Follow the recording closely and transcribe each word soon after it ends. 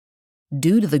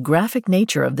Due to the graphic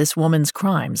nature of this woman's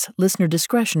crimes, listener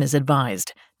discretion is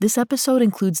advised. This episode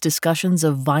includes discussions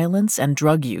of violence and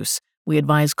drug use. We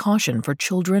advise caution for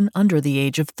children under the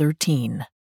age of 13.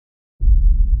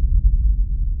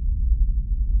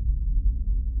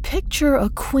 Picture a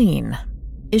queen.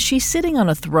 Is she sitting on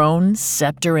a throne,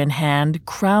 scepter in hand,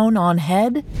 crown on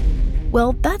head?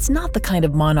 Well, that's not the kind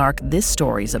of monarch this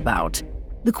story's about.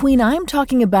 The queen I'm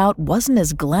talking about wasn't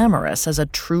as glamorous as a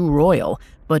true royal,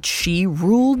 but she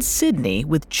ruled Sydney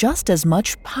with just as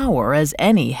much power as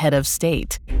any head of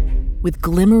state. With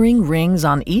glimmering rings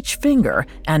on each finger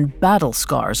and battle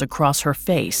scars across her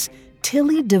face,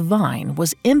 Tilly Devine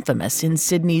was infamous in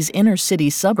Sydney's inner-city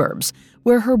suburbs,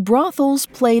 where her brothels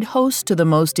played host to the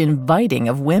most inviting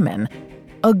of women.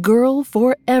 A girl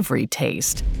for every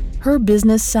taste. Her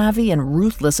business-savvy and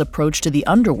ruthless approach to the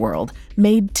underworld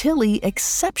made Tilly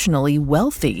exceptionally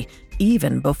wealthy,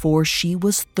 even before she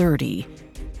was 30.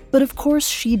 But of course,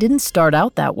 she didn't start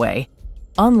out that way.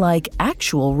 Unlike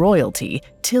actual royalty,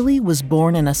 Tilly was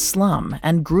born in a slum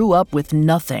and grew up with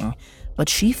nothing. But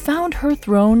she found her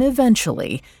throne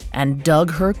eventually and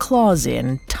dug her claws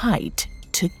in tight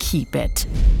to keep it.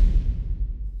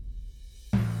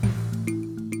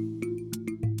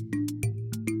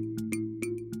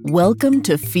 Welcome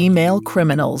to Female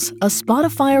Criminals, a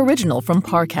Spotify original from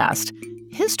Parcast.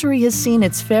 History has seen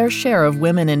its fair share of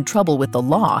women in trouble with the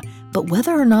law, but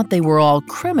whether or not they were all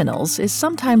criminals is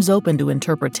sometimes open to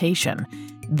interpretation.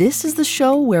 This is the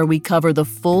show where we cover the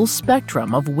full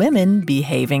spectrum of women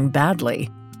behaving badly.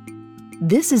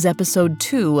 This is episode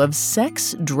 2 of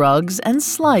Sex, Drugs, and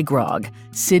Sly-Grog,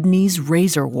 Sydney's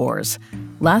Razor Wars.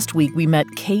 Last week we met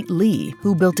Kate Lee,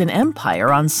 who built an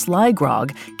empire on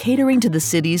Sly-Grog, catering to the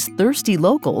city's thirsty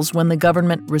locals when the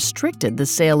government restricted the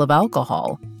sale of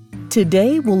alcohol.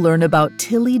 Today we'll learn about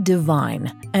Tilly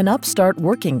Devine, an upstart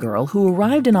working girl who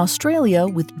arrived in Australia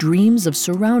with dreams of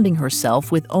surrounding herself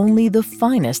with only the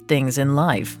finest things in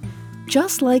life.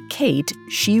 Just like Kate,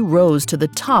 she rose to the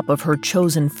top of her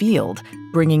chosen field,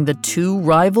 bringing the two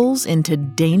rivals into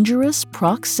dangerous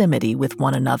proximity with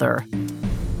one another.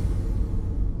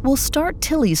 We'll start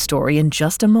Tilly's story in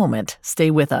just a moment. Stay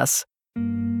with us.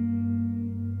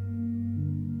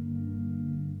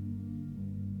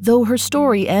 Though her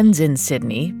story ends in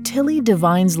Sydney, Tilly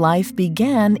Devine's life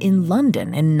began in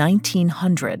London in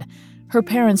 1900. Her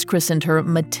parents christened her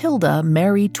Matilda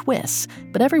Mary Twiss,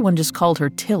 but everyone just called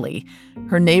her Tilly.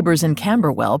 Her neighbors in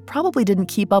Camberwell probably didn't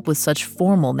keep up with such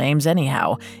formal names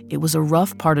anyhow. It was a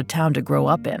rough part of town to grow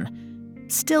up in.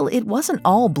 Still, it wasn't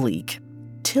all bleak.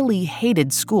 Tilly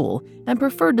hated school and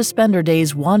preferred to spend her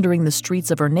days wandering the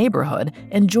streets of her neighborhood,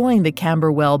 enjoying the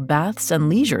Camberwell Baths and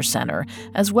Leisure Center,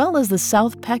 as well as the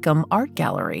South Peckham Art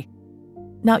Gallery.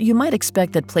 Now, you might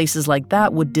expect that places like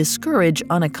that would discourage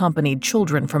unaccompanied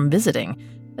children from visiting,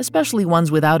 especially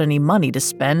ones without any money to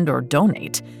spend or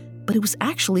donate. But it was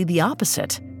actually the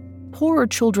opposite. Poorer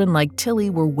children like Tilly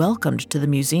were welcomed to the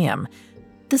museum.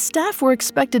 The staff were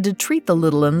expected to treat the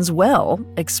little uns well,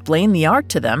 explain the art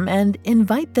to them, and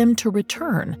invite them to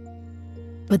return.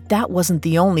 But that wasn't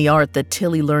the only art that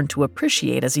Tilly learned to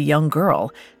appreciate as a young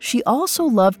girl. She also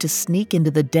loved to sneak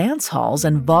into the dance halls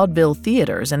and vaudeville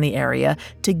theaters in the area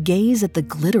to gaze at the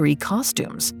glittery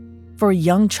costumes. For a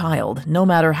young child, no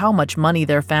matter how much money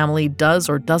their family does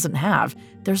or doesn't have,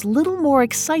 there's little more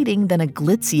exciting than a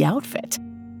glitzy outfit.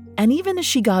 And even as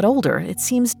she got older, it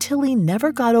seems Tilly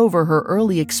never got over her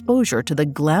early exposure to the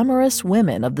glamorous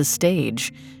women of the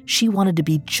stage. She wanted to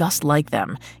be just like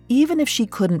them. Even if she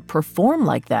couldn't perform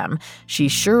like them, she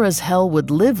sure as hell would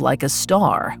live like a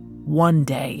star one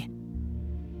day.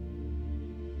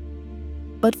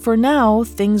 But for now,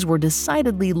 things were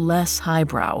decidedly less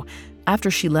highbrow.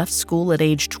 After she left school at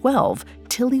age 12,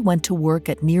 Tilly went to work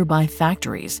at nearby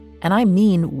factories. And I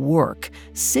mean work,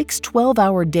 6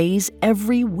 12-hour days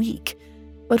every week.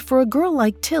 But for a girl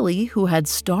like Tilly, who had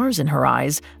stars in her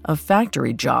eyes, a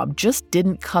factory job just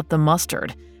didn't cut the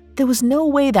mustard. There was no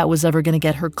way that was ever going to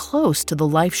get her close to the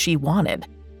life she wanted.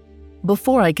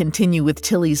 Before I continue with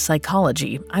Tilly's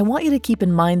psychology, I want you to keep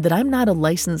in mind that I'm not a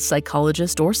licensed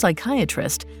psychologist or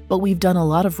psychiatrist, but we've done a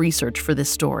lot of research for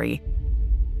this story.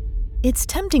 It's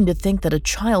tempting to think that a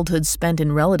childhood spent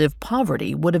in relative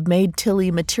poverty would have made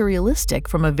Tilly materialistic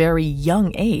from a very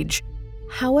young age.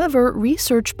 However,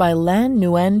 research by Lan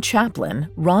Nguyen Chaplin,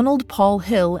 Ronald Paul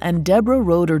Hill, and Deborah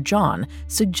Roeder John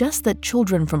suggests that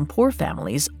children from poor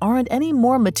families aren't any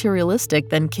more materialistic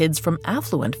than kids from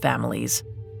affluent families.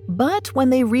 But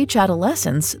when they reach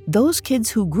adolescence, those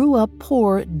kids who grew up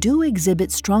poor do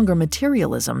exhibit stronger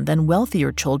materialism than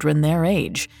wealthier children their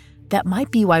age. That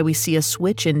might be why we see a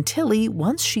switch in Tilly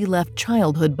once she left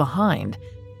childhood behind.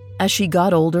 As she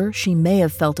got older, she may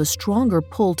have felt a stronger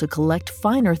pull to collect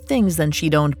finer things than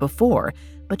she'd owned before,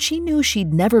 but she knew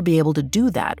she'd never be able to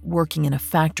do that working in a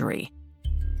factory.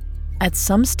 At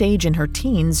some stage in her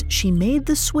teens, she made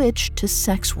the switch to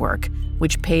sex work,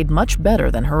 which paid much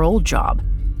better than her old job.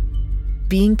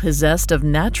 Being possessed of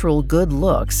natural good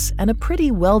looks and a pretty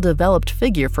well-developed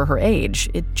figure for her age,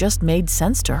 it just made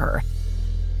sense to her.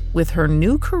 With her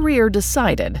new career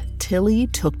decided, Tilly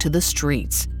took to the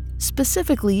streets.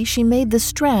 Specifically, she made the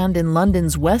Strand in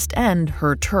London's West End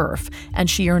her turf, and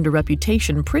she earned a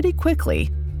reputation pretty quickly.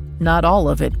 Not all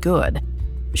of it good.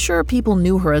 Sure, people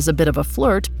knew her as a bit of a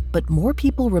flirt, but more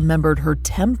people remembered her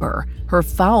temper, her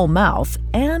foul mouth,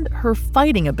 and her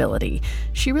fighting ability.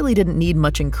 She really didn't need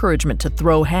much encouragement to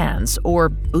throw hands, or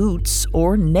boots,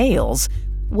 or nails,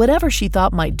 whatever she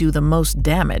thought might do the most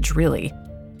damage, really.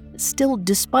 Still,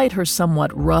 despite her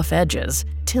somewhat rough edges,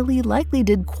 Tilly likely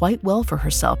did quite well for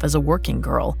herself as a working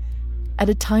girl. At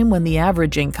a time when the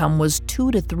average income was 2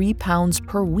 to 3 pounds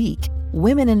per week,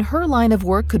 women in her line of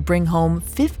work could bring home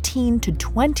 15 to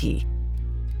 20.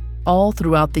 All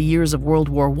throughout the years of World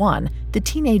War I, the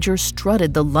teenager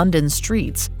strutted the London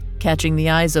streets, catching the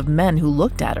eyes of men who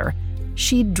looked at her.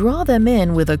 She'd draw them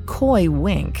in with a coy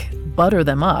wink, butter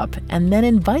them up, and then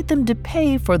invite them to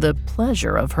pay for the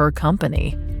pleasure of her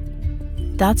company.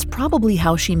 That's probably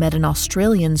how she met an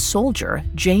Australian soldier,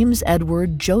 James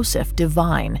Edward Joseph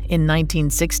Devine, in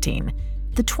 1916.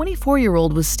 The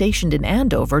 24-year-old was stationed in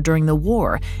Andover during the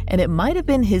war, and it might have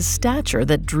been his stature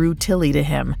that drew Tilly to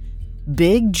him.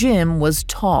 Big Jim was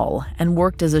tall and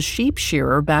worked as a sheep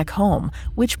shearer back home,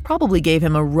 which probably gave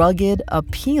him a rugged,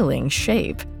 appealing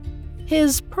shape.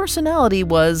 His personality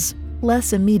was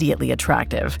less immediately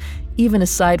attractive. Even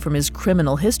aside from his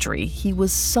criminal history, he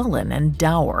was sullen and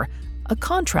dour, a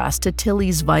contrast to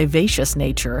Tilly's vivacious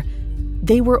nature.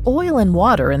 They were oil and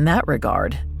water in that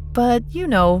regard, but,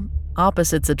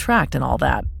 opposites attract and all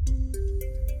that.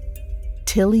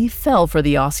 Tilly fell for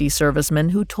the Aussie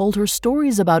serviceman who told her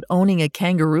stories about owning a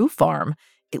kangaroo farm.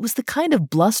 It was the kind of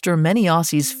bluster many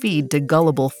Aussies feed to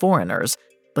gullible foreigners,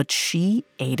 but she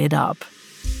ate it up.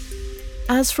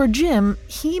 As for Jim,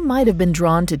 he might have been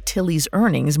drawn to Tilly's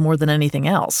earnings more than anything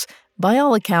else. By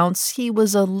all accounts, he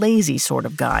was a lazy sort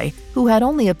of guy who had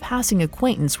only a passing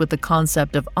acquaintance with the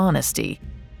concept of honesty.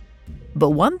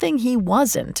 But one thing he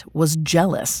wasn't was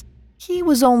jealous. He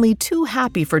was only too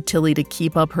happy for Tilly to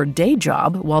keep up her day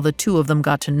job while the two of them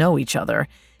got to know each other.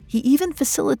 He even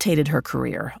facilitated her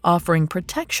career, offering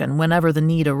protection whenever the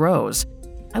need arose.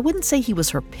 I wouldn't say he was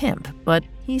her pimp, but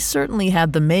he certainly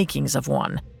had the makings of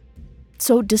one.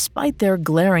 So despite their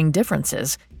glaring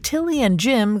differences, Tilly and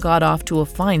Jim got off to a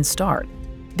fine start.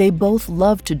 They both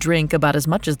loved to drink about as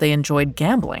much as they enjoyed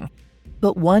gambling.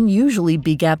 But one usually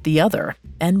begat the other,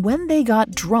 and when they got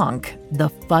drunk, the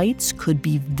fights could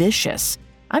be vicious.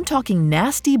 I'm talking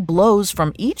nasty blows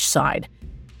from each side,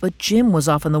 but Jim was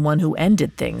often the one who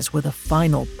ended things with a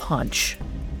final punch.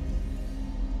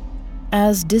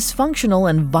 As dysfunctional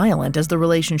and violent as the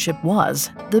relationship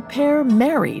was, the pair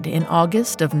married in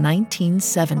August of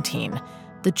 1917.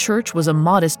 The church was a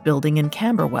modest building in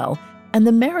Camberwell, and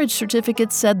the marriage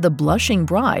certificate said the blushing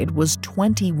bride was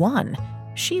 21.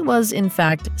 She was, in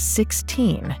fact,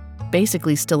 16,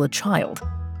 basically still a child,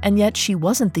 and yet she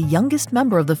wasn't the youngest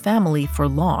member of the family for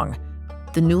long.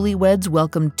 The newlyweds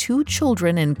welcomed 2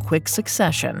 children in quick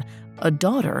succession, a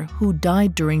daughter who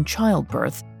died during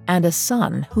childbirth, and a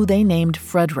son who they named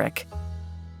Frederick.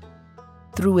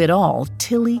 Through it all,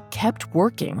 Tilly kept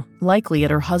working, likely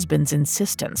at her husband's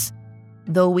insistence.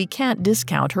 Though we can't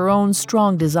discount her own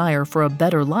strong desire for a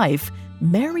better life,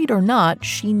 married or not,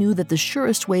 she knew that the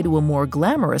surest way to a more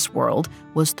glamorous world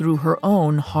was through her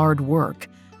own hard work.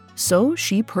 So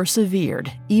she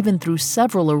persevered, even through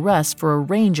several arrests for a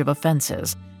range of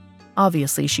offenses.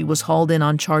 Obviously, she was hauled in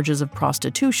on charges of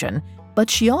prostitution, but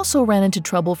she also ran into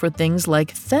trouble for things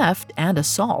like theft and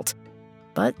assault.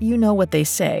 But you know what they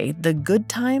say, the good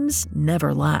times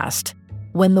never last.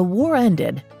 When the war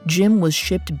ended, Jim was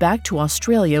shipped back to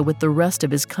Australia with the rest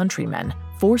of his countrymen,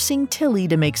 forcing Tilly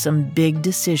to make some big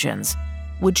decisions.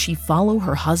 Would she follow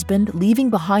her husband, leaving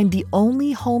behind the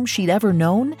only home she'd ever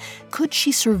known? Could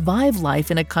she survive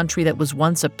life in a country that was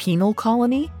once a penal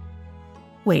colony?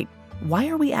 Wait, why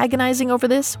are we agonizing over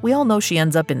this? We all know she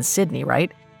ends up in Sydney,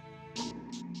 right?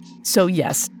 So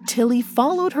yes, Tilly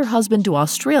followed her husband to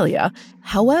Australia.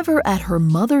 However, at her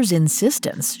mother's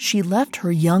insistence, she left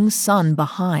her young son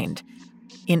behind.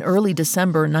 In early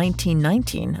December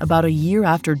 1919, about a year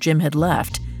after Jim had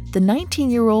left, the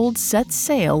 19-year-old set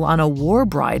sail on a war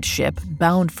bride ship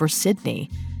bound for Sydney.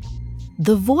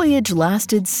 The voyage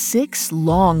lasted 6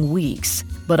 long weeks,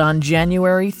 But on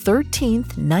January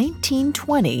 13th,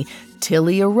 1920,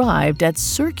 Tilly arrived at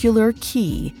Circular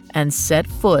Quay and set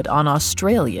foot on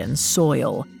Australian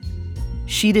soil.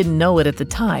 She didn't know it at the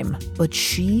time, but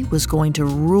she was going to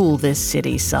rule this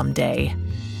city someday.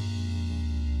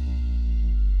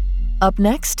 Up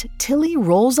next, Tilly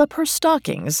rolls up her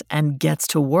stockings and gets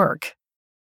to work.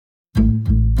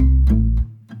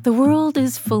 The world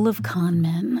is full of con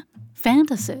men,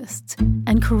 fantasists,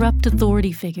 and corrupt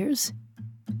authority figures.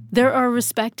 There are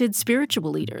respected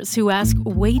spiritual leaders who ask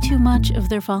way too much of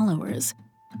their followers,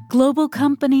 global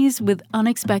companies with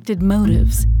unexpected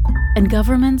motives, and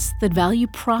governments that value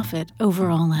profit over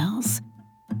all else.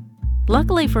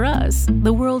 Luckily for us,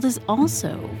 the world is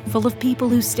also full of people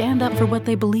who stand up for what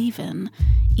they believe in,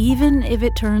 even if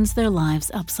it turns their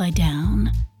lives upside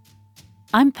down.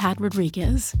 I'm Pat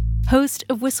Rodriguez, host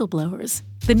of Whistleblowers,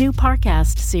 the new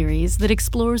Parcast series that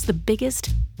explores the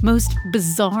biggest, most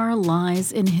bizarre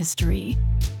lies in history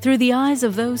through the eyes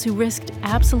of those who risked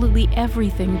absolutely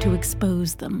everything to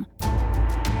expose them.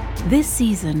 This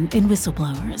season in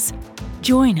Whistleblowers,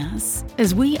 join us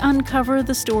as we uncover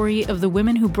the story of the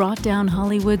women who brought down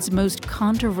Hollywood's most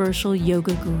controversial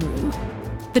yoga guru,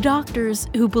 the doctors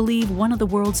who believe one of the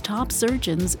world's top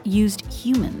surgeons used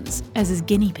humans as his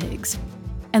guinea pigs,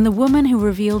 and the woman who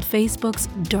revealed Facebook's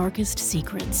darkest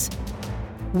secrets.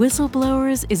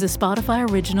 Whistleblowers is a Spotify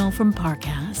original from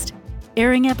Parcast,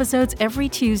 airing episodes every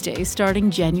Tuesday starting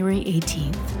January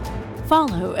 18th.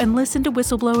 Follow and listen to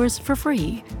Whistleblowers for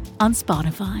free on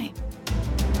Spotify.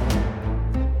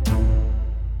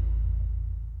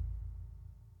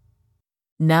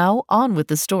 Now on with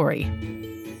the story.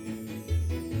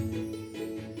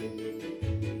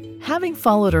 Having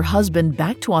followed her husband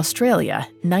back to Australia,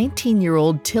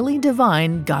 19-year-old Tilly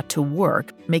Devine got to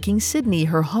work, making Sydney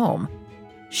her home.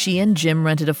 She and Jim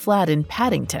rented a flat in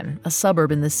Paddington, a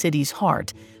suburb in the city's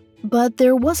heart. But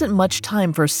there wasn't much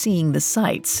time for seeing the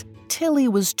sights. Tilly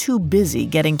was too busy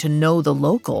getting to know the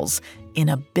locals, in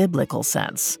a biblical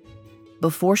sense.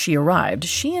 Before she arrived,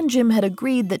 she and Jim had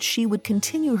agreed that she would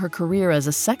continue her career as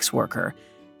a sex worker.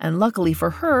 And luckily for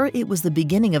her, it was the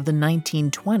beginning of the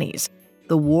 1920s.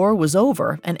 The war was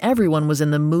over, and everyone was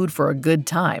in the mood for a good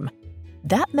time.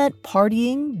 That meant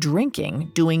partying,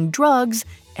 drinking, doing drugs,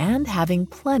 and having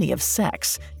plenty of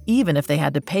sex, even if they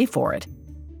had to pay for it.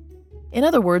 In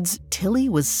other words, Tilly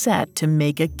was set to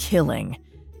make a killing.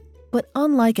 But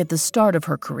unlike at the start of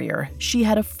her career, she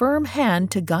had a firm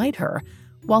hand to guide her.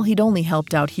 While he'd only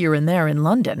helped out here and there in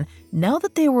London, now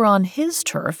that they were on his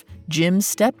turf, Jim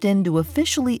stepped in to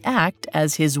officially act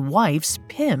as his wife's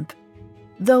pimp.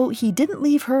 Though he didn't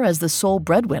leave her as the sole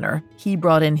breadwinner, he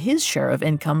brought in his share of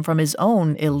income from his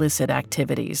own illicit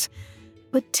activities.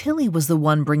 But Tilly was the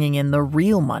one bringing in the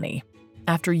real money.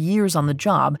 After years on the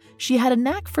job, she had a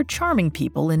knack for charming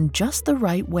people in just the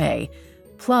right way.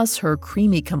 Plus, her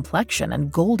creamy complexion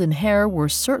and golden hair were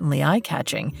certainly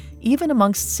eye-catching, even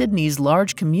amongst Sydney's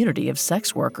large community of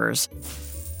sex workers.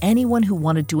 Anyone who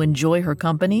wanted to enjoy her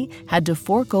company had to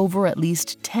fork over at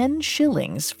least 10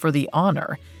 shillings for the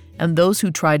honor. And those who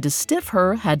tried to stiff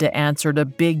her had to answer to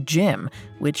Big Jim,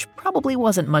 which probably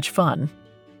wasn't much fun.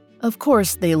 Of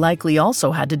course, they likely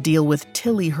also had to deal with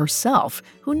Tilly herself,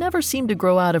 who never seemed to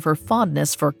grow out of her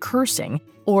fondness for cursing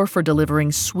or for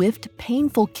delivering swift,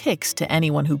 painful kicks to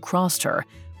anyone who crossed her,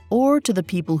 or to the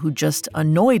people who just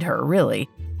annoyed her, really.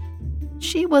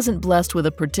 She wasn't blessed with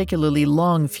a particularly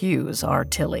long fuse, our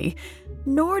Tilly,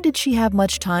 nor did she have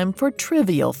much time for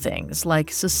trivial things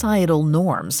like societal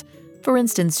norms. For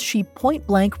instance, she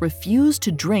point-blank refused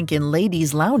to drink in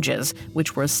ladies' lounges,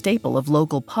 which were a staple of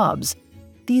local pubs.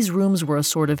 These rooms were a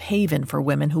sort of haven for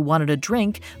women who wanted a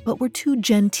drink but were too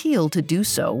genteel to do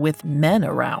so with men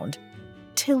around.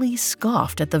 Tilly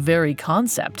scoffed at the very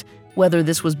concept, whether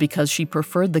this was because she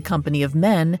preferred the company of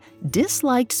men,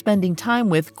 disliked spending time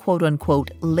with quote-unquote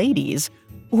ladies,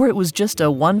 or it was just a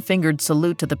one-fingered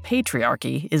salute to the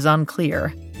patriarchy is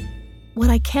unclear. What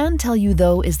I can tell you,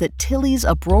 though, is that Tilly's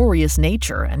uproarious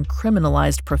nature and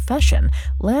criminalized profession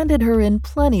landed her in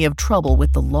plenty of trouble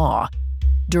with the law.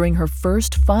 During her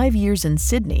first 5 years in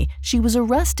Sydney, she was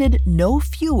arrested no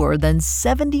fewer than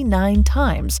 79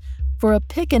 times for a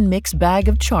pick-and-mix bag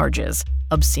of charges: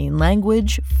 obscene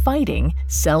language, fighting,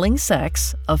 selling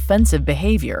sex, offensive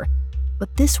behavior.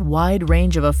 But this wide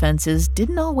range of offenses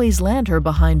didn't always land her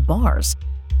behind bars.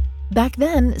 Back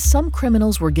then, some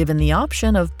criminals were given the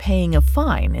option of paying a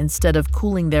fine instead of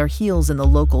cooling their heels in the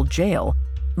local jail.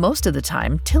 Most of the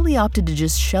time, Tilly opted to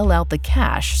just shell out the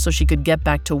cash so she could get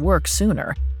back to work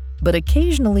sooner. But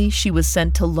occasionally, she was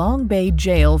sent to Long Bay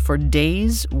Jail for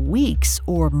days, weeks,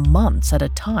 or months at a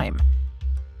time.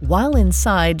 While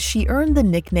inside, she earned the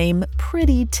nickname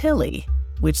Pretty Tilly,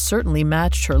 which certainly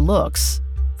matched her looks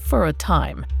for a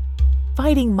time.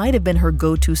 Fighting might have been her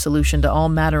go-to solution to all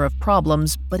manner of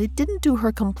problems, but it didn't do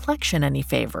her complexion any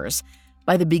favors.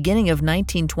 By the beginning of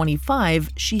 1925,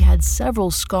 she had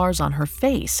several scars on her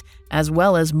face, as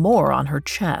well as more on her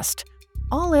chest,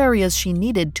 all areas she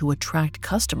needed to attract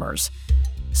customers.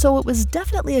 So it was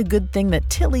definitely a good thing that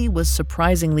Tilly was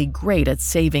surprisingly great at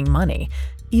saving money.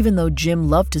 Even though Jim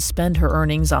loved to spend her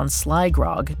earnings on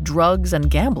Sly-Grog, drugs, and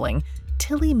gambling,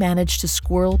 Tilly managed to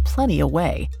squirrel plenty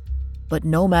away. But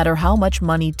no matter how much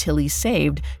money Tilly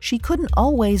saved, she couldn't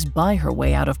always buy her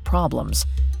way out of problems.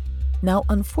 Now,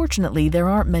 unfortunately, there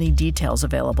aren't many details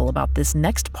available about this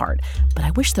next part, but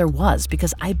I wish there was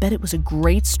because I bet it was a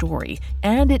great story,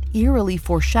 and it eerily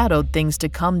foreshadowed things to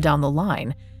come down the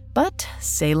line. But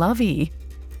c'est la vie.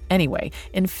 Anyway,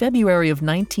 in February of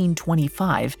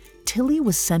 1925, Tilly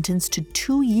was sentenced to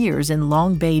 2 years in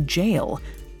Long Bay Jail.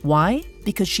 Why?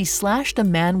 Because she slashed a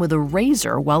man with a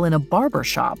razor while in a barber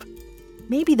shop.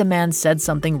 Maybe the man said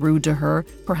something rude to her,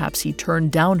 perhaps he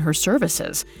turned down her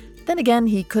services. Then again,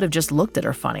 he could have just looked at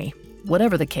her funny.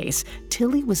 Whatever the case,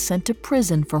 Tilly was sent to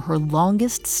prison for her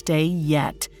longest stay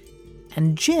yet.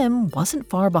 And Jim wasn't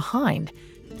far behind.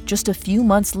 Just a few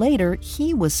months later,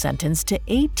 he was sentenced to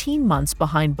 18 months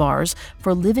behind bars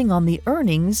for living on the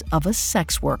earnings of a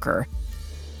sex worker.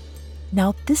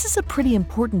 Now, this is a pretty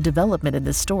important development in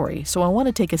this story, so I want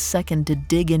to take a second to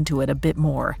dig into it a bit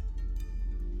more.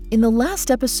 In the last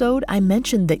episode, I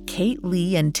mentioned that Kate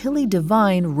Lee and Tilly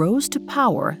Devine rose to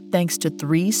power thanks to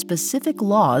 3 specific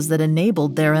laws that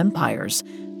enabled their empires.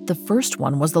 The first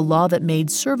one was the law that made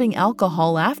serving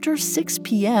alcohol after 6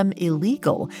 p.m.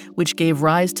 illegal, which gave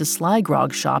rise to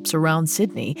Sly-Grog shops around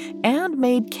Sydney and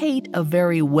made Kate a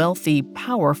very wealthy,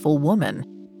 powerful woman.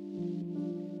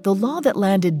 The law that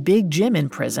landed Big Jim in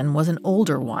prison was an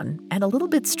older one and a little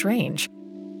bit strange.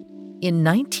 In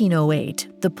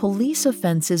 1908, the Police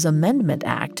Offences Amendment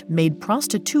Act made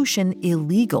prostitution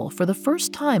illegal for the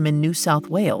first time in New South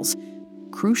Wales.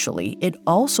 Crucially, it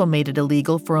also made it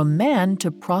illegal for a man to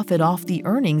profit off the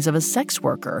earnings of a sex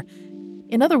worker.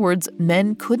 In other words,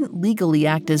 men couldn't legally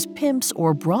act as pimps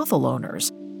or brothel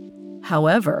owners.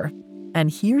 However,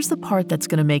 and here's the part that's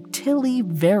going to make Tilly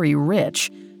very rich,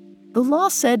 the law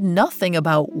said nothing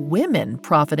about women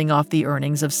profiting off the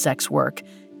earnings of sex work.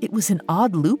 It was an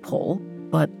odd loophole,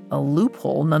 but a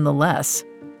loophole nonetheless.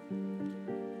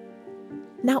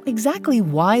 Now, exactly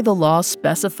why the law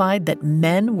specified that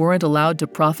men weren't allowed to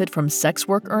profit from sex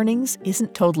work earnings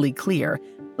isn't totally clear,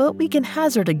 but we can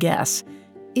hazard a guess.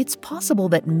 It's possible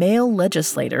that male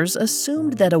legislators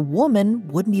assumed that a woman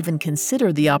wouldn't even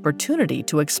consider the opportunity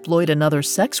to exploit another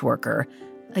sex worker.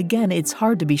 Again, it's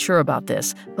hard to be sure about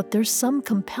this, but there's some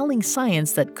compelling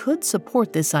science that could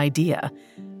support this idea.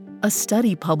 A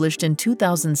study published in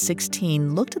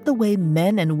 2016 looked at the way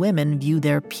men and women view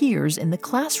their peers in the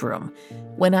classroom.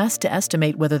 When asked to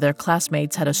estimate whether their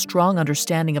classmates had a strong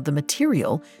understanding of the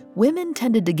material, women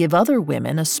tended to give other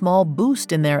women a small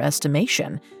boost in their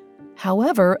estimation.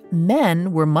 However,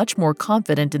 men were much more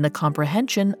confident in the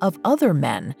comprehension of other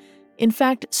men. In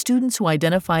fact, students who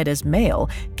identified as male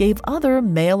gave other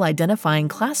male-identifying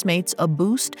classmates a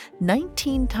boost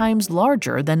 19 times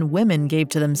larger than women gave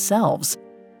to themselves.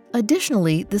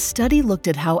 Additionally, the study looked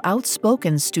at how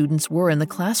outspoken students were in the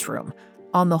classroom.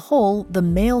 On the whole, the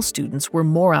male students were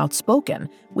more outspoken,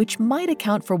 which might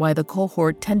account for why the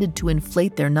cohort tended to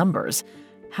inflate their numbers.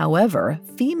 However,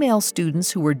 female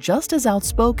students who were just as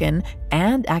outspoken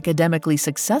and academically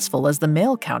successful as the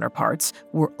male counterparts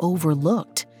were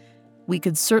overlooked. We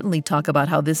could certainly talk about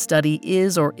how this study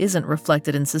is or isn't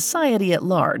reflected in society at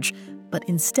large, but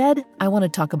instead, I want to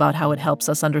talk about how it helps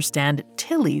us understand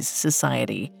Tilly's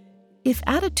society. If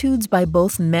attitudes by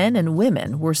both men and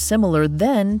women were similar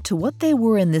then to what they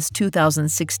were in this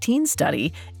 2016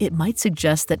 study, it might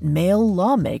suggest that male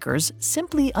lawmakers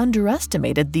simply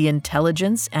underestimated the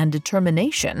intelligence and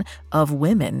determination of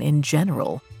women in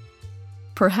general.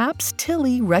 Perhaps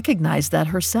Tilly recognized that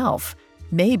herself.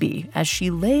 Maybe, as she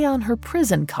lay on her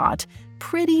prison cot,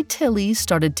 Pretty Tilly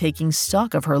started taking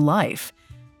stock of her life.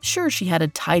 Sure, she had a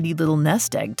tidy little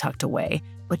nest egg tucked away,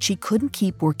 but she couldn't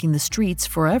keep working the streets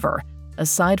forever.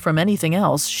 Aside from anything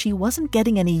else, she wasn't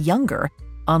getting any younger.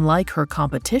 Unlike her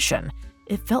competition,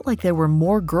 it felt like there were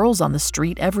more girls on the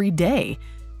street every day.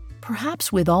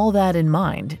 Perhaps with all that in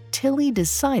mind, Tilly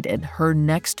decided her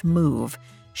next move.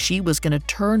 She was going to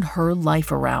turn her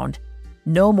life around.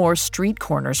 No more street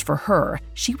corners for her.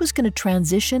 She was going to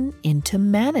transition into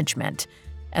management.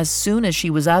 As soon as she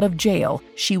was out of jail,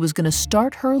 she was going to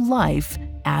start her life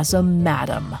as a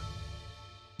madam.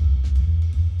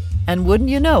 And wouldn't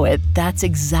you know it, that's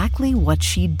exactly what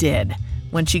she did.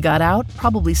 When she got out,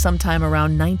 probably sometime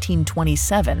around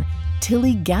 1927,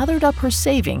 Tilly gathered up her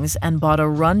savings and bought a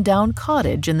rundown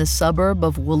cottage in the suburb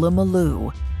of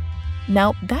Woolloomooloo.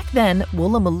 Now, back then,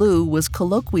 Woolloomooloo was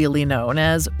colloquially known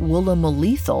as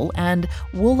Woolloomoolethal and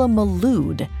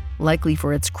Woolloomoolood, likely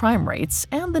for its crime rates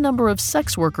and the number of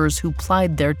sex workers who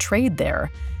plied their trade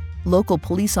there. Local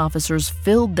police officers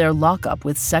filled their lockup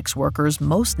with sex workers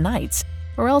most nights,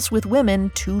 or else with women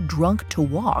too drunk to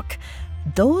walk.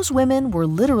 Those women were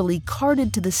literally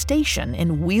carted to the station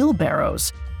in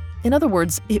wheelbarrows. In other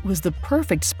words, it was the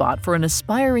perfect spot for an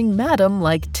aspiring madam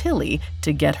like Tilly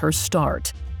to get her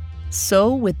start.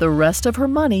 So, with the rest of her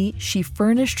money, she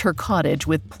furnished her cottage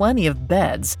with plenty of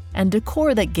beds and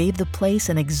decor that gave the place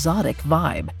an exotic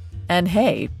vibe. And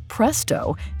hey,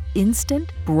 presto,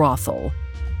 instant brothel.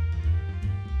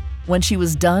 When she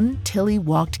was done, Tilly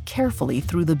walked carefully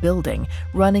through the building,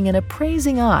 running an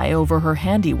appraising eye over her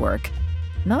handiwork.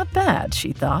 Not bad,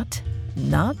 she thought.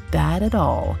 Not bad at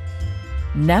all.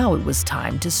 Now it was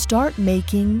time to start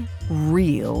making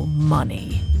real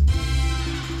money.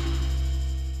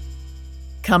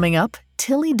 Coming up,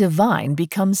 Tilly Devine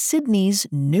becomes Sydney's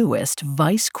newest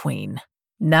vice queen.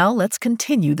 Now let's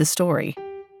continue the story.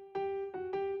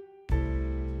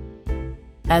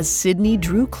 As Sydney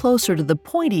drew closer to the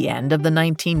pointy end of the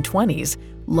 1920s,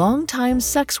 longtime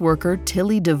sex worker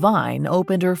Tilly Devine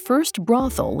opened her first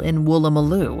brothel in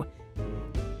Woolloomooloo.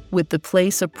 With the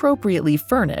place appropriately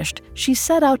furnished, she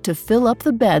set out to fill up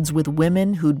the beds with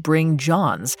women who'd bring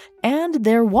Johns and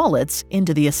their wallets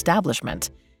into the establishment.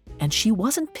 And she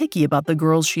wasn't picky about the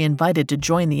girls she invited to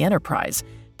join the enterprise.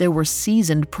 There were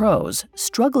seasoned pros,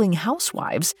 struggling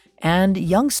housewives, and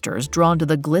youngsters drawn to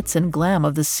the glitz and glam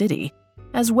of the city,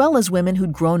 as well as women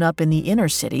who'd grown up in the inner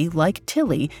city like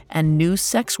Tilly and knew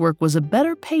sex work was a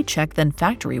better paycheck than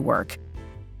factory work.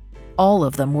 All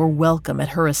of them were welcome at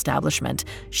her establishment.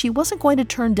 She wasn't going to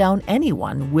turn down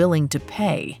anyone willing to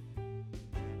pay.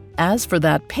 As for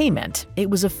that payment, it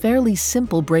was a fairly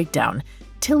simple breakdown.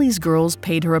 Tilly's girls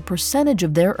paid her a percentage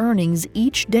of their earnings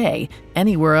each day,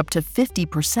 anywhere up to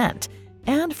 50%.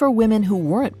 And for women who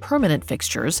weren't permanent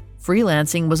fixtures,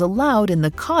 freelancing was allowed in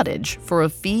the cottage for a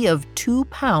fee of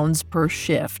 £2 per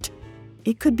shift.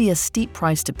 It could be a steep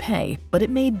price to pay, but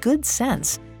it made good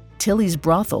sense. Tilly's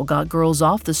brothel got girls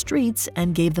off the streets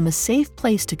and gave them a safe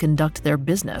place to conduct their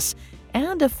business,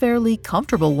 and a fairly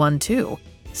comfortable one too.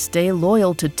 Stay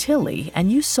loyal to Tilly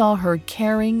and you saw her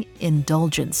caring,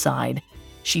 indulgent side.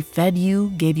 She fed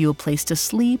you, gave you a place to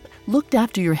sleep, looked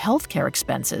after your healthcare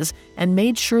expenses, and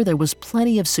made sure there was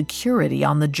plenty of security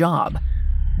on the job.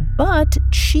 But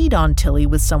cheat on Tilly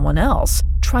with someone else,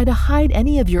 try to hide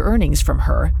any of your earnings from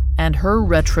her, and her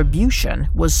retribution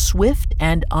was swift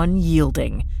and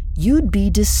unyielding. You'd be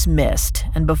dismissed,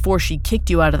 and before she kicked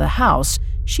you out of the house,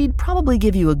 she'd probably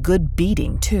give you a good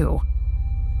beating too.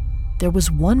 There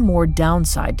was one more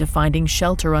downside to finding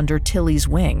shelter under Tilly's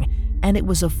wing, and it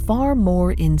was a far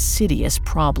more insidious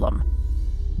problem.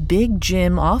 Big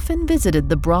Jim often visited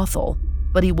the brothel,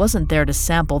 but he wasn't there to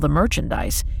sample the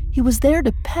merchandise. He was there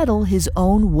to peddle his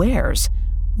own wares.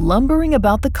 Lumbering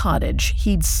about the cottage,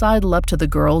 he'd sidle up to the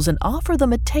girls and offer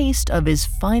them a taste of his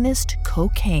finest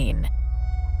cocaine.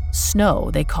 Snow,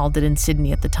 they called it in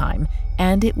Sydney at the time,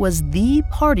 and it was the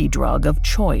party drug of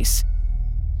choice.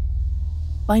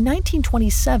 By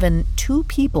 1927, two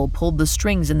people pulled the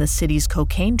strings in the city's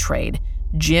cocaine trade,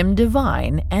 Jim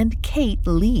Devine and Kate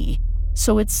Lee.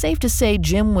 So it's safe to say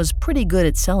Jim was pretty good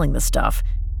at selling the stuff.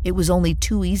 It was only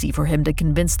too easy for him to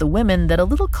convince the women that a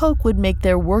little coke would make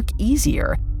their work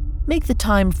easier, make the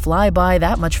time fly by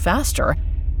that much faster.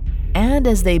 And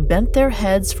as they bent their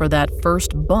heads for that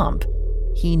first bump,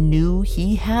 he knew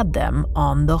he had them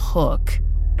on the hook.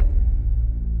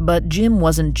 But Jim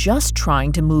wasn't just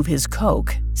trying to move his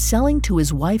coke. Selling to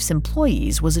his wife's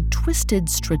employees was a twisted,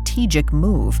 strategic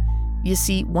move. You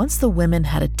see, once the women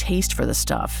had a taste for the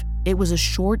stuff, it was a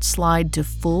short slide to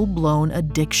full-blown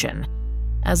addiction.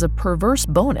 As a perverse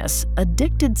bonus,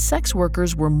 addicted sex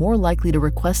workers were more likely to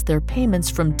request their payments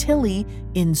from Tilly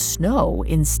in snow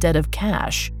instead of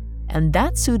cash. And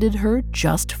that suited her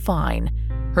just fine.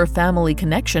 Her family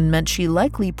connection meant she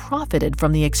likely profited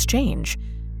from the exchange.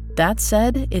 That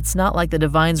said, it's not like the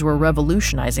Devines were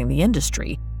revolutionizing the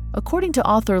industry. According to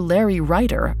author Larry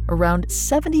Ryder, around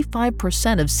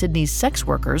 75% of Sydney's sex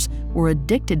workers were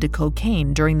addicted to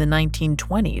cocaine during the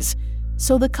 1920s.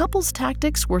 So the couple's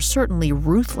tactics were certainly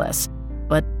ruthless,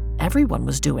 but everyone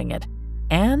was doing it.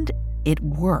 And it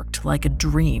worked like a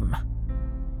dream.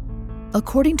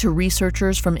 According to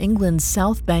researchers from England's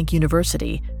South Bank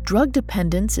University, drug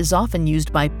dependence is often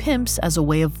used by pimps as a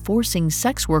way of forcing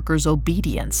sex workers'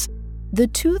 obedience. The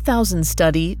 2000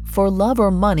 study, For Love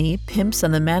or Money, Pimps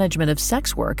and the Management of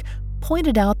Sex Work,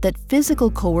 pointed out that physical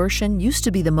coercion used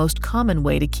to be the most common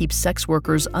way to keep sex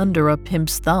workers under a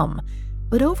pimp's thumb.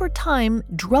 But over time,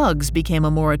 drugs became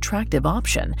a more attractive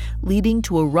option, leading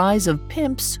to a rise of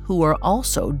pimps who are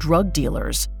also drug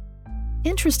dealers.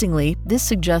 Interestingly, this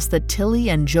suggests that Tilly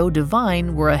and Joe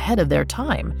Devine were ahead of their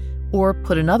time. Or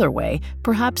put another way,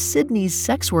 perhaps Sydney's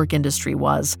sex work industry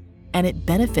was, and it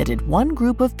benefited one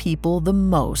group of people the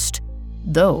most,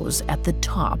 those at the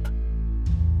top.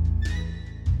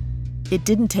 It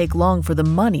didn't take long for the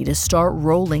money to start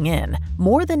rolling in,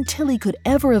 more than Tilly could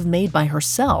ever have made by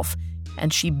herself,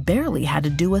 and she barely had to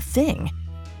do a thing.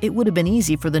 It would have been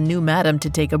easy for the new madam to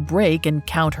take a break and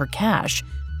count her cash,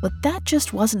 but that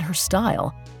just wasn't her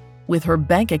style. With her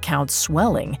bank account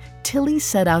swelling, Tilly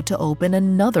set out to open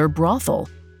another brothel.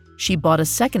 She bought a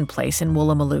second place in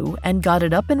Woolloomooloo and got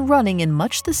it up and running in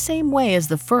much the same way as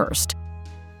the first.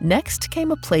 Next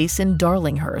came a place in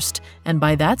Darlinghurst, and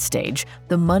by that stage,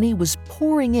 the money was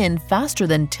pouring in faster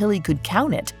than Tilly could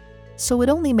count it, so it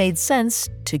only made sense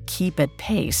to keep at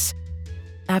pace.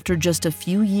 After just a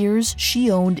few years, she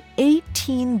owned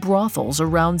 18 brothels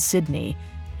around Sydney,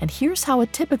 and here's how a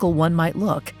typical one might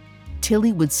look.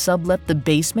 Tilly would sublet the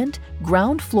basement,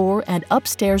 ground floor, and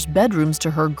upstairs bedrooms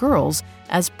to her girls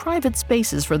as private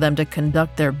spaces for them to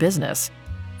conduct their business.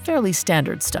 Fairly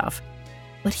standard stuff.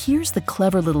 But here's the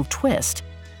clever little twist.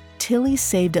 Tilly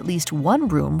saved at least one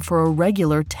room for a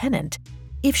regular tenant.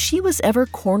 If she was ever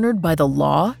cornered by the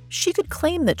law, she could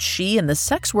claim that she and the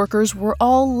sex workers were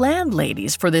all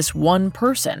landladies for this one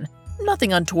person.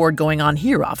 Nothing untoward going on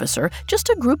here, officer, just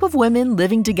a group of women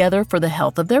living together for the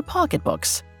health of their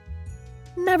pocketbooks.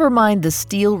 Never mind the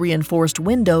steel-reinforced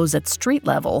windows at street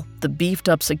level, the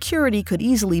beefed-up security could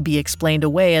easily be explained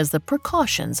away as the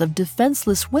precautions of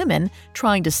defenseless women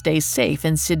trying to stay safe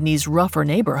in Sydney's rougher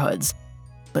neighborhoods.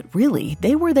 But really,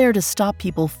 they were there to stop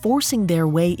people forcing their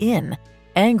way in,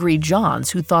 angry Johns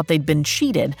who thought they'd been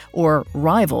cheated, or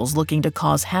rivals looking to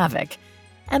cause havoc.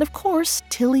 And of course,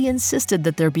 Tilly insisted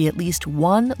that there be at least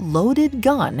one loaded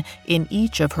gun in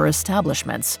each of her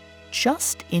establishments,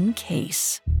 just in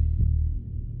case.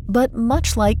 But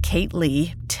much like Kate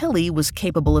Lee, Tilly was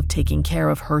capable of taking care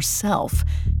of herself.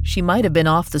 She might have been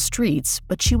off the streets,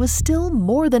 but she was still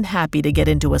more than happy to get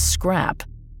into a scrap.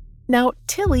 Now,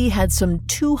 Tilly had some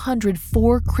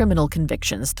 204 criminal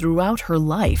convictions throughout her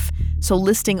life, so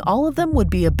listing all of them would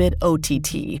be a bit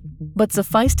OTT. But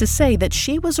suffice to say that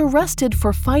she was arrested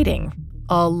for fighting.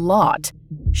 A lot.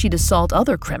 She'd assault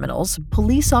other criminals,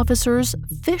 police officers,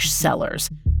 fish sellers.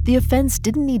 The offense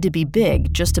didn't need to be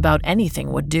big, just about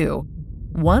anything would do.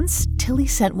 Once, Tilly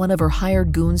sent one of her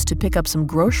hired goons to pick up some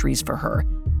groceries for her.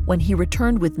 When he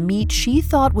returned with meat she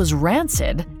thought was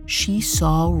rancid, she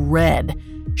saw red.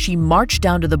 She marched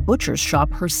down to the butcher's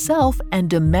shop herself and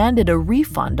demanded a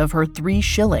refund of her 3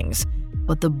 shillings.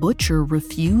 But the butcher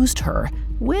refused her,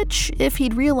 which, if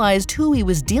he'd realized who he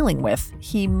was dealing with,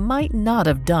 he might not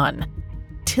have done.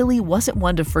 Tilly wasn't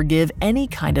one to forgive any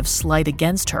kind of slight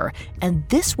against her, and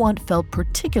this one felt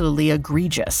particularly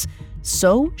egregious.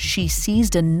 So she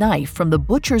seized a knife from the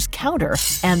butcher's counter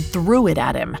and threw it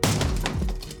at him.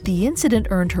 The incident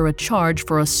earned her a charge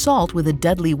for assault with a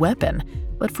deadly weapon,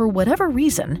 but for whatever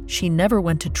reason, she never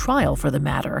went to trial for the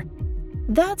matter.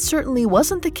 That certainly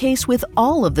wasn't the case with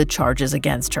all of the charges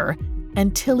against her,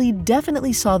 and Tilly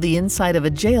definitely saw the inside of a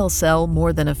jail cell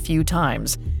more than a few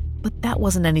times. But that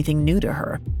wasn't anything new to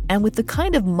her, and with the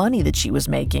kind of money that she was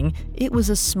making, it was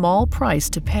a small price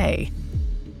to pay.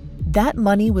 That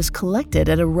money was collected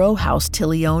at a row house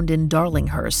Tilly owned in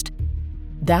Darlinghurst.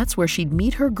 That's where she'd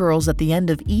meet her girls at the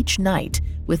end of each night,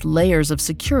 with layers of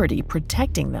security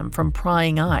protecting them from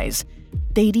prying eyes.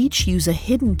 They'd each use a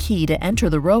hidden key to enter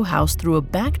the row house through a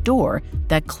back door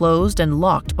that closed and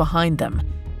locked behind them.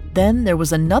 Then there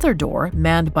was another door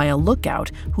manned by a lookout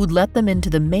who'd let them into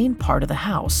the main part of the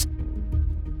house.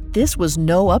 This was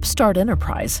no upstart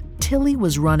enterprise. Tilly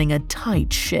was running a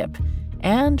tight ship,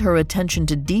 and her attention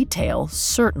to detail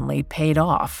certainly paid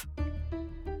off.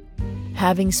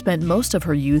 Having spent most of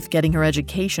her youth getting her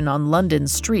education on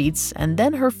London's streets and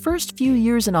then her first few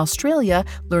years in Australia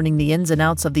learning the ins and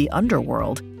outs of the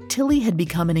underworld, Tilly had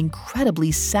become an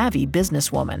incredibly savvy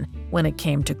businesswoman when it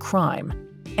came to crime.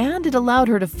 And it allowed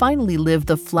her to finally live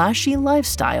the flashy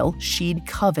lifestyle she'd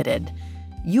coveted.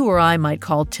 You or I might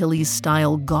call Tilly's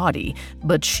style gaudy,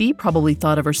 but she probably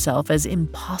thought of herself as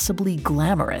impossibly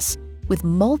glamorous, with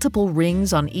multiple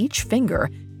rings on each finger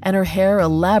and her hair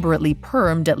elaborately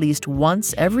permed at least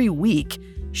once every week.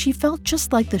 She felt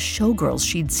just like the showgirls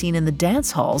she'd seen in the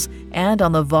dance halls and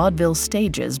on the vaudeville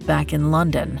stages back in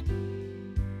London.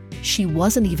 She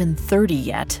wasn't even 30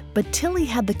 yet, but Tilly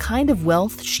had the kind of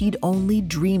wealth she'd only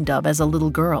dreamed of as a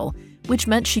little girl, which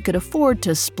meant she could afford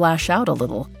to splash out a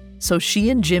little. So she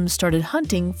and Jim started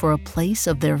hunting for a place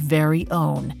of their very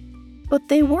own. But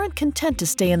they weren't content to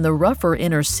stay in the rougher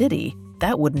inner city.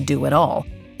 That wouldn't do at all.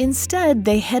 Instead,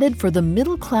 they headed for the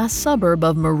middle-class suburb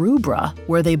of Maroubra,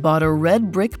 where they bought a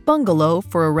red brick bungalow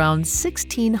for around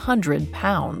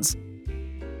 £1,600.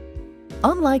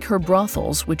 Unlike her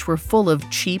brothels, which were full of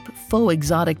cheap, faux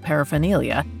exotic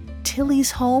paraphernalia,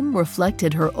 Tilly's home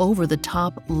reflected her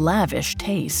over-the-top, lavish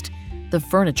taste. The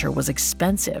furniture was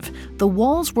expensive, the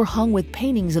walls were hung with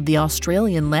paintings of the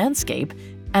Australian landscape,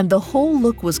 and the whole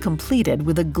look was completed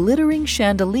with a glittering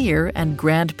chandelier and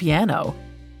grand piano.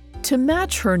 To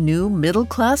match her new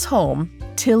middle-class home,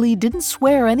 Tilly didn't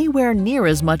swear anywhere near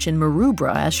as much in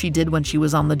Maroubra as she did when she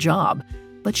was on the job,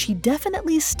 but she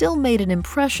definitely still made an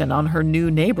impression on her new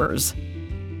neighbors.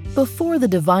 Before the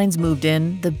Devines moved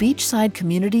in, the beachside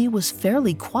community was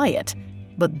fairly quiet,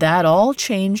 but that all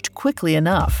changed quickly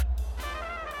enough.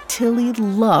 Tilly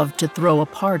loved to throw a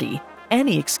party.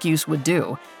 Any excuse would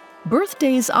do.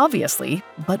 Birthdays, obviously,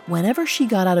 but whenever she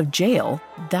got out of jail,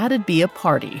 that'd be a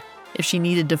party. If she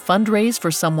needed to fundraise for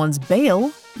someone's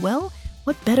bail, well,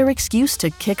 what better excuse to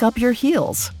kick up your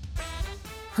heels?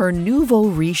 Her nouveau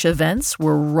riche events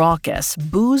were raucous,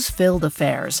 booze-filled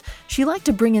affairs. She liked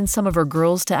to bring in some of her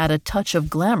girls to add a touch of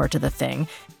glamour to the thing,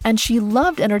 and she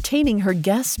loved entertaining her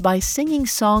guests by singing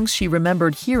songs she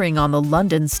remembered hearing on the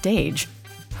London stage.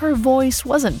 Her voice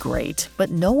wasn't great,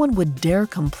 but no one would dare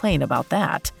complain about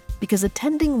that, because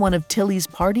attending one of Tilly's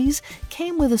parties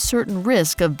came with a certain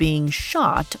risk of being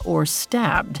shot or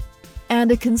stabbed.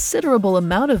 And a considerable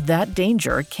amount of that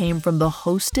danger came from the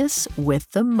hostess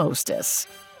with the mostess.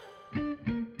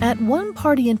 At one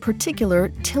party in particular,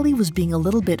 Tilly was being a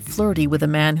little bit flirty with a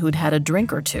man who'd had a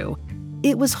drink or two.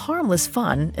 It was harmless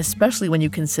fun, especially when you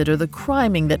consider the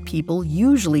criming that people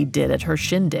usually did at her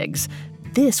shindigs.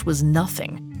 This was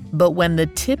nothing. But when the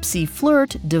tipsy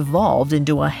flirt devolved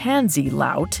into a handsy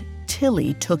lout,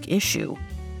 Tilly took issue.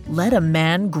 Let a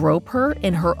man grope her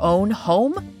in her own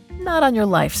home? Not on your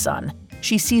life, son.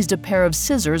 She seized a pair of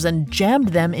scissors and jammed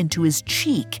them into his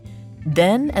cheek.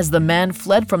 Then, as the man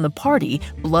fled from the party,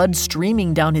 blood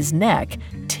streaming down his neck,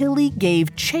 Tilly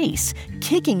gave chase,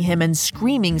 kicking him and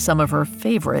screaming some of her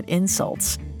favorite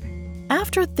insults.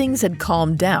 After things had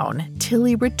calmed down,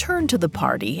 Tilly returned to the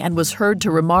party and was heard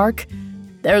to remark,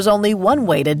 "There's only one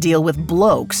way to deal with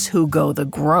blokes who go the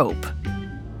grope."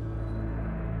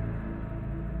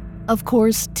 Of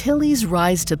course, Tilly's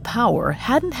rise to power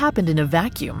hadn't happened in a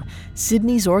vacuum.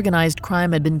 Sydney's organized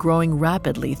crime had been growing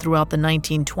rapidly throughout the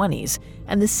 1920s,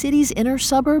 and the city's inner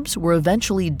suburbs were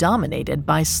eventually dominated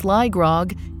by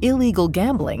Sly-Grog, illegal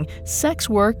gambling, sex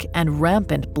work, and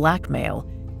rampant blackmail.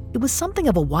 It was something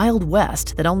of a Wild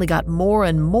West that only got more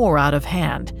and more out of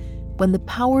hand. When the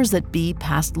powers that be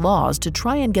passed laws to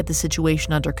try and get the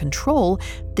situation under control,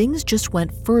 things just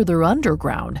went further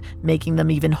underground, making them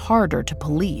even harder to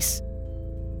police.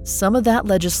 Some of that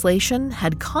legislation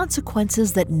had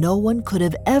consequences that no one could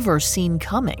have ever seen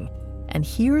coming. And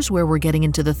here's where we're getting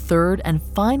into the third and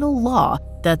final law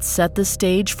that set the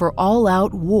stage for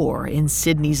all-out war in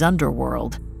Sydney's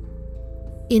underworld.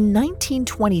 In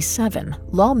 1927,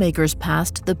 lawmakers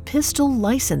passed the Pistol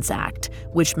License Act,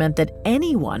 which meant that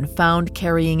anyone found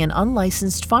carrying an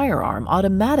unlicensed firearm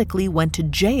automatically went to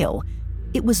jail.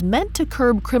 It was meant to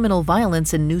curb criminal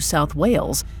violence in New South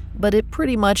Wales, but it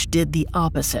pretty much did the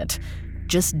opposite.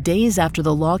 Just days after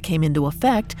the law came into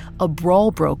effect, a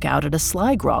brawl broke out at a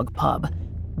Sly-Grog pub.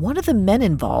 One of the men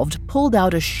involved pulled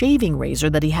out a shaving razor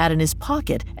that he had in his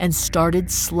pocket and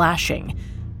started slashing.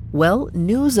 Well,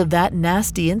 news of that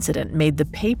nasty incident made the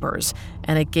papers,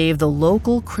 and it gave the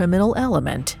local criminal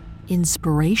element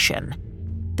inspiration.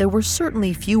 There were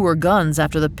certainly fewer guns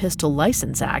after the Pistol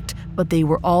License Act, but they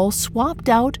were all swapped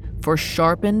out for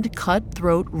sharpened,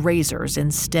 cutthroat razors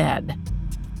instead.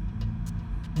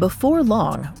 Before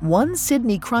long, one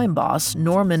Sydney crime boss,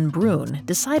 Norman Brune,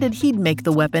 decided he'd make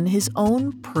the weapon his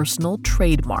own personal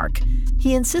trademark.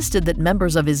 He insisted that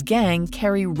members of his gang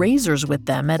carry razors with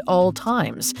them at all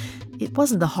times. It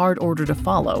wasn't a hard order to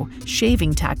follow.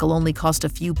 Shaving tackle only cost a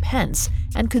few pence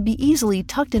and could be easily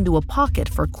tucked into a pocket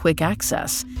for quick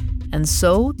access. And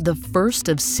so, the first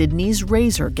of Sydney's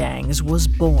razor gangs was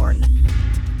born.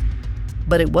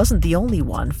 But it wasn't the only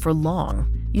one for long.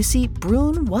 You see,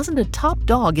 Brune wasn't a top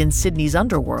dog in Sydney's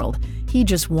underworld. He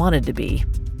just wanted to be.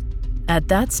 At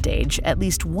that stage, at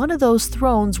least one of those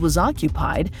thrones was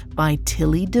occupied by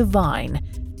Tilly Devine.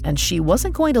 And she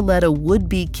wasn't going to let a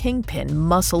would-be kingpin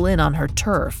muscle in on her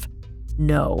turf.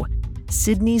 No,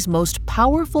 Sydney's most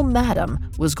powerful madam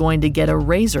was going to get a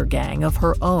razor gang of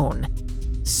her own.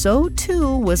 So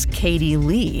too was Katie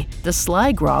Lee, the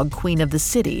Sly-Grog queen of the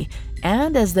city,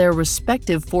 and as their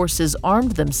respective forces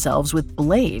armed themselves with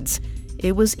blades,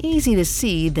 it was easy to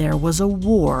see there was a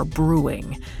war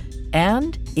brewing.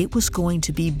 And it was going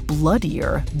to be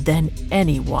bloodier than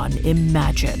anyone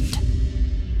imagined.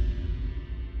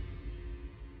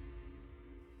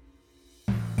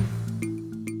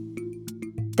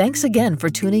 Thanks again for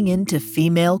tuning in to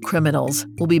Female Criminals.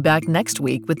 We'll be back next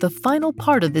week with the final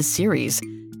part of this series.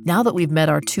 Now that we've met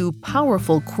our two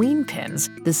powerful queenpins,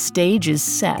 the stage is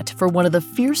set for one of the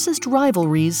fiercest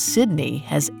rivalries Sydney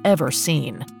has ever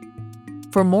seen.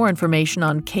 For more information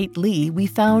on Kate Lee, we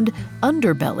found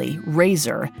Underbelly,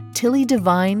 Razor, Tilly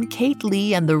Devine, Kate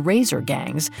Lee, and the Razor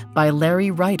Gangs by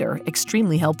Larry Ryder,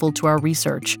 extremely helpful to our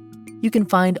research. You can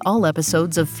find all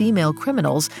episodes of Female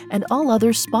Criminals and all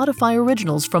other Spotify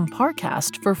originals from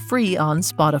Parcast for free on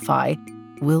Spotify.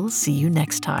 We'll see you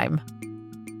next time.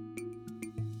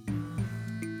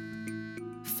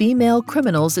 Female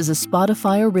Criminals is a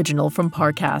Spotify original from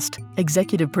Parcast.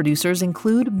 Executive producers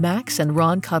include Max and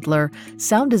Ron Cutler.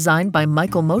 Sound design by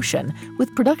Michael Motion,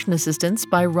 with production assistance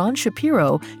by Ron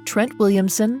Shapiro, Trent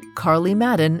Williamson, Carly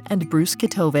Madden, and Bruce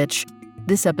Kitovich.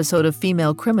 This episode of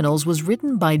Female Criminals was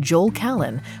written by Joel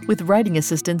Callan, with writing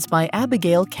assistance by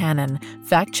Abigail Cannon,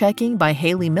 fact-checking by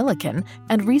Haley Milliken,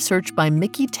 and research by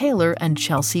Mickey Taylor and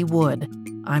Chelsea Wood.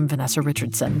 I'm Vanessa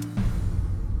Richardson.